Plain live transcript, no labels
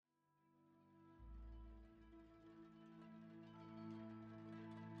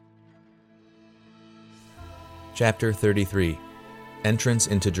Chapter 33. Entrance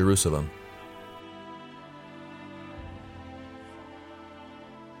into Jerusalem.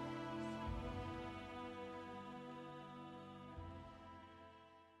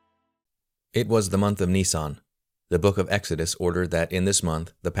 It was the month of Nisan. The book of Exodus ordered that in this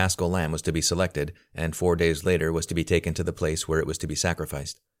month the paschal lamb was to be selected, and 4 days later was to be taken to the place where it was to be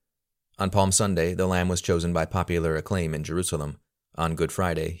sacrificed. On Palm Sunday, the lamb was chosen by popular acclaim in Jerusalem. On Good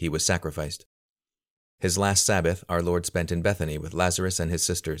Friday, he was sacrificed. His last Sabbath our Lord spent in Bethany with Lazarus and his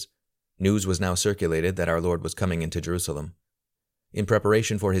sisters. News was now circulated that our Lord was coming into Jerusalem. In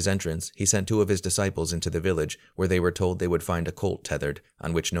preparation for his entrance, he sent 2 of his disciples into the village, where they were told they would find a colt tethered,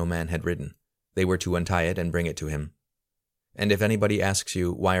 on which no man had ridden. They were to untie it and bring it to him. And if anybody asks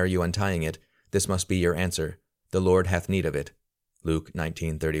you, "Why are you untying it?" this must be your answer: "The Lord hath need of it." Luke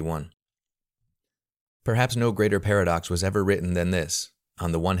 19:31. Perhaps no greater paradox was ever written than this: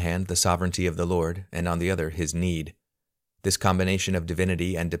 on the one hand, the sovereignty of the Lord, and on the other, his need. This combination of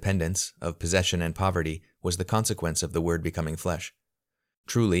divinity and dependence, of possession and poverty, was the consequence of the Word becoming flesh.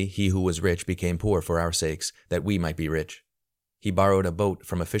 Truly, he who was rich became poor for our sakes, that we might be rich. He borrowed a boat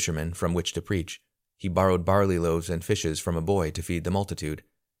from a fisherman from which to preach. He borrowed barley loaves and fishes from a boy to feed the multitude.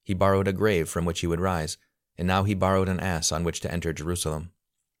 He borrowed a grave from which he would rise, and now he borrowed an ass on which to enter Jerusalem.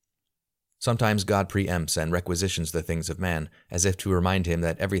 Sometimes God preempts and requisitions the things of man, as if to remind him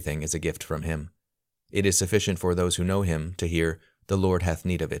that everything is a gift from him. It is sufficient for those who know him to hear, "The Lord hath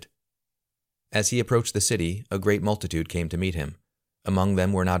need of it." As he approached the city, a great multitude came to meet him. Among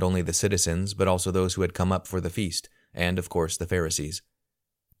them were not only the citizens, but also those who had come up for the feast, and, of course, the Pharisees.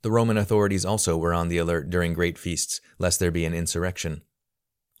 The Roman authorities also were on the alert during great feasts, lest there be an insurrection.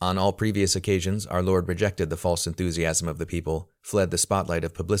 On all previous occasions, our Lord rejected the false enthusiasm of the people, fled the spotlight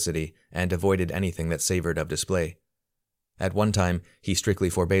of publicity, and avoided anything that savored of display. At one time, he strictly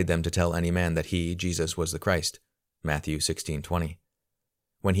forbade them to tell any man that he, Jesus, was the Christ. Matthew 16:20.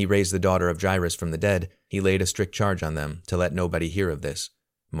 When he raised the daughter of Jairus from the dead, he laid a strict charge on them to let nobody hear of this.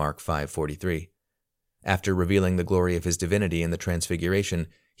 Mark 5:43. After revealing the glory of his divinity in the Transfiguration,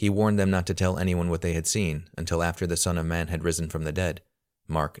 he warned them not to tell anyone what they had seen until after the Son of Man had risen from the dead.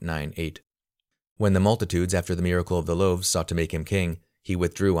 Mark 9:8. When the multitudes, after the miracle of the loaves, sought to make him king, he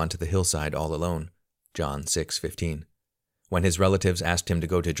withdrew onto the hillside all alone. John 6:15. When his relatives asked him to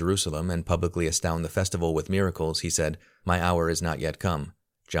go to Jerusalem and publicly astound the festival with miracles, he said, "My hour is not yet come."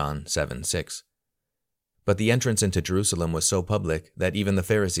 John 7:6. But the entrance into Jerusalem was so public that even the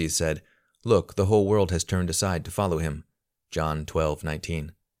Pharisees said, "Look, the whole world has turned aside to follow him." John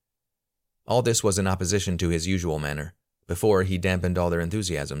 12:19. All this was in opposition to his usual manner. Before, he dampened all their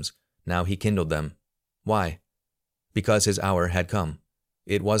enthusiasms. Now he kindled them. Why? Because his hour had come.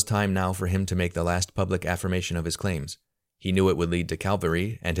 It was time now for him to make the last public affirmation of his claims. He knew it would lead to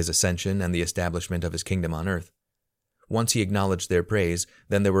Calvary and his ascension and the establishment of his kingdom on earth. Once he acknowledged their praise,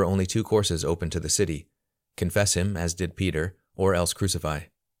 then there were only 2 courses open to the city: confess him, as did Peter, or else crucify.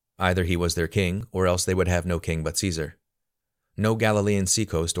 Either he was their king, or else they would have no king but Caesar. No Galilean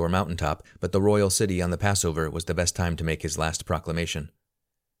seacoast or mountaintop, but the royal city on the Passover was the best time to make his last proclamation.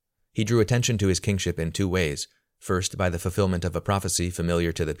 He drew attention to his kingship in 2 ways: first, by the fulfillment of a prophecy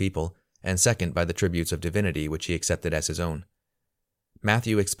familiar to the people, and second, by the tributes of divinity which he accepted as his own.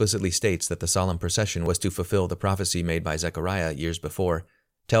 Matthew explicitly states that the solemn procession was to fulfill the prophecy made by Zechariah years before: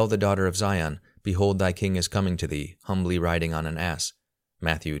 "Tell the daughter of Zion, behold thy king is coming to thee, humbly riding on an ass."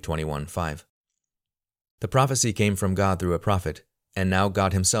 Matthew 21:5. The prophecy came from God through a prophet, and now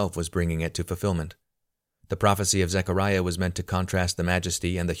God himself was bringing it to fulfillment. The prophecy of Zechariah was meant to contrast the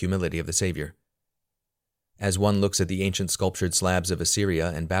majesty and the humility of the Savior. As one looks at the ancient sculptured slabs of Assyria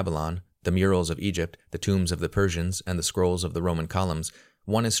and Babylon, the murals of Egypt, the tombs of the Persians, and the scrolls of the Roman columns,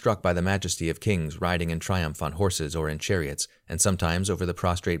 one is struck by the majesty of kings riding in triumph on horses or in chariots, and sometimes over the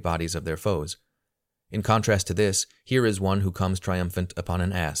prostrate bodies of their foes. In contrast to this, here is one who comes triumphant upon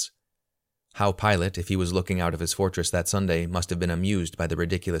an ass. How Pilate, if he was looking out of his fortress that Sunday, must have been amused by the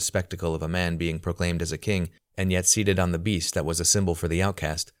ridiculous spectacle of a man being proclaimed as a king, and yet seated on the beast that was a symbol for the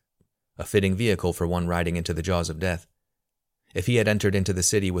outcast, a fitting vehicle for one riding into the jaws of death. If he had entered into the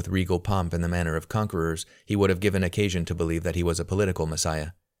city with regal pomp in the manner of conquerors, he would have given occasion to believe that he was a political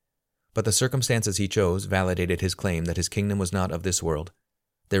Messiah. But the circumstances he chose validated his claim that his kingdom was not of this world.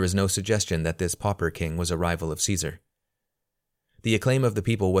 There is no suggestion that this pauper king was a rival of Caesar. The acclaim of the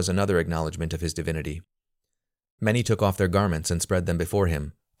people was another acknowledgement of his divinity. Many took off their garments and spread them before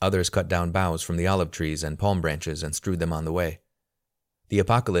him. Others cut down boughs from the olive trees and palm branches and strewed them on the way. The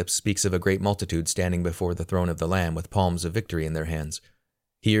Apocalypse speaks of a great multitude standing before the throne of the Lamb with palms of victory in their hands.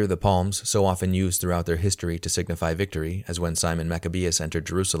 Here the palms, so often used throughout their history to signify victory, as when Simon Maccabeus entered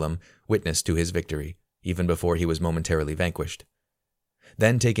Jerusalem, witnessed to his victory. even before he was momentarily vanquished.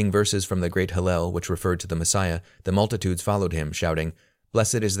 Then, taking verses from the great Hallel, which referred to the Messiah, the multitudes followed him, shouting,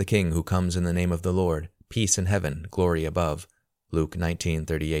 "Blessed is the King who comes in the name of the Lord, peace in heaven, glory above." Luke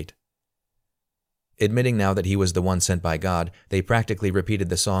 19:38. Admitting now that he was the one sent by God, they practically repeated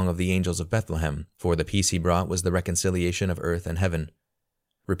the song of the angels of Bethlehem, for the peace he brought was the reconciliation of earth and heaven.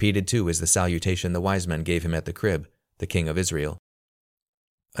 Repeated, too, is the salutation the wise men gave him at the crib, the King of Israel.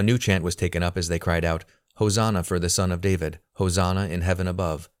 A new chant was taken up as they cried out, "Hosanna for the Son of David, Hosanna in heaven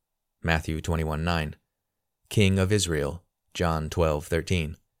above." Matthew 21:9. King of Israel. John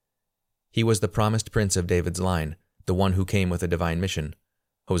 12:13. He was the promised prince of David's line, the one who came with a divine mission.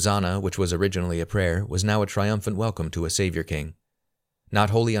 Hosanna, which was originally a prayer, was now a triumphant welcome to a Savior King. Not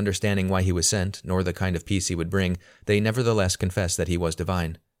wholly understanding why he was sent, nor the kind of peace he would bring, they nevertheless confessed that he was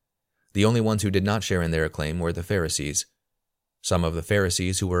divine. The only ones who did not share in their acclaim were the Pharisees. Some of the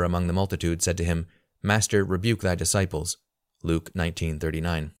Pharisees who were among the multitude said to him, "Master, rebuke thy disciples." Luke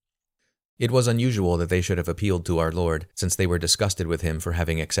 19:39. It was unusual that they should have appealed to our Lord, since they were disgusted with him for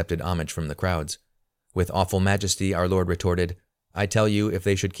having accepted homage from the crowds. With awful majesty our Lord retorted, "I tell you, if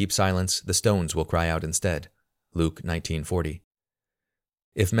they should keep silence, the stones will cry out instead." Luke 19:40.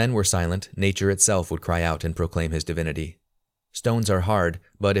 If men were silent, nature itself would cry out and proclaim his divinity. Stones are hard,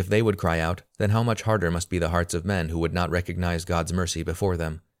 but if they would cry out, then how much harder must be the hearts of men who would not recognize God's mercy before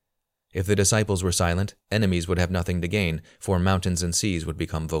them. If the disciples were silent, enemies would have nothing to gain, for mountains and seas would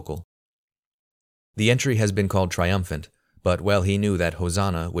become vocal. The entry has been called triumphant, but well he knew that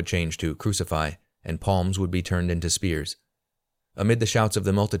Hosanna would change to crucify, and palms would be turned into spears. Amid the shouts of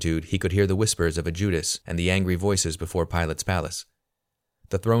the multitude, he could hear the whispers of a Judas and the angry voices before Pilate's palace.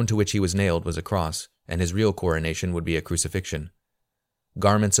 The throne to which he was nailed was a cross, and his real coronation would be a crucifixion.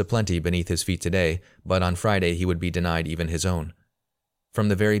 Garments aplenty beneath his feet today, but on Friday he would be denied even his own. From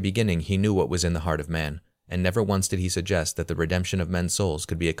the very beginning he knew what was in the heart of man, and never once did he suggest that the redemption of men's souls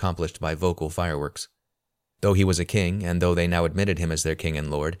could be accomplished by vocal fireworks. Though he was a king, and though they now admitted him as their king and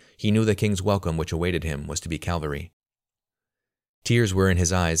lord, he knew the king's welcome which awaited him was to be Calvary. Tears were in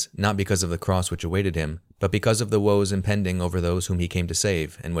his eyes, not because of the cross which awaited him, but because of the woes impending over those whom he came to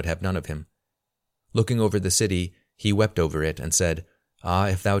save and would have none of him. Looking over the city, he wept over it and said, "Ah,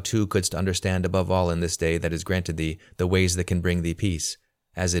 if thou too couldst understand above all in this day that is granted thee the ways that can bring thee peace.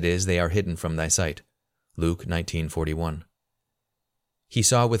 As it is, they are hidden from thy sight." Luke 19:41. He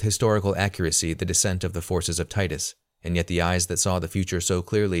saw with historical accuracy the descent of the forces of Titus, and yet the eyes that saw the future so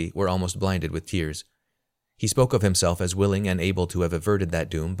clearly were almost blinded with tears. He spoke of himself as willing and able to have averted that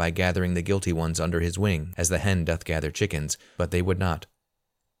doom by gathering the guilty ones under his wing, as the hen doth gather chickens, but they would not.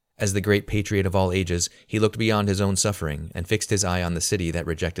 As the great patriot of all ages, he looked beyond his own suffering and fixed his eye on the city that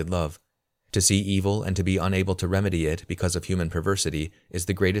rejected love. To see evil and to be unable to remedy it because of human perversity is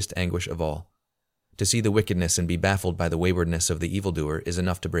the greatest anguish of all. To see the wickedness and be baffled by the waywardness of the evildoer is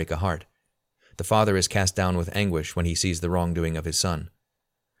enough to break a heart. The father is cast down with anguish when he sees the wrongdoing of his son.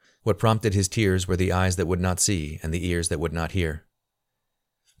 What prompted his tears were the eyes that would not see and the ears that would not hear.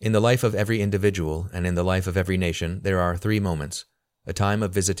 In the life of every individual and in the life of every nation, there are 3 moments: a time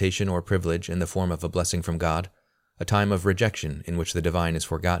of visitation or privilege in the form of a blessing from God, a time of rejection in which the divine is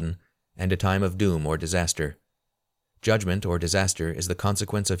forgotten, and a time of doom or disaster. Judgment or disaster is the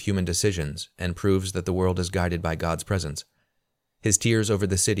consequence of human decisions and proves that the world is guided by God's presence. His tears over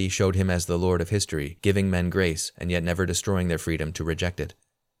the city showed him as the Lord of history, giving men grace and yet never destroying their freedom to reject it.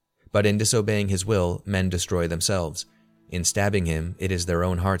 But in disobeying his will, men destroy themselves. In stabbing him, it is their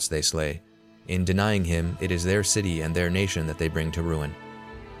own hearts they slay. In denying him, it is their city and their nation that they bring to ruin.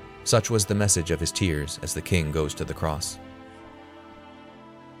 Such was the message of his tears as the king goes to the cross.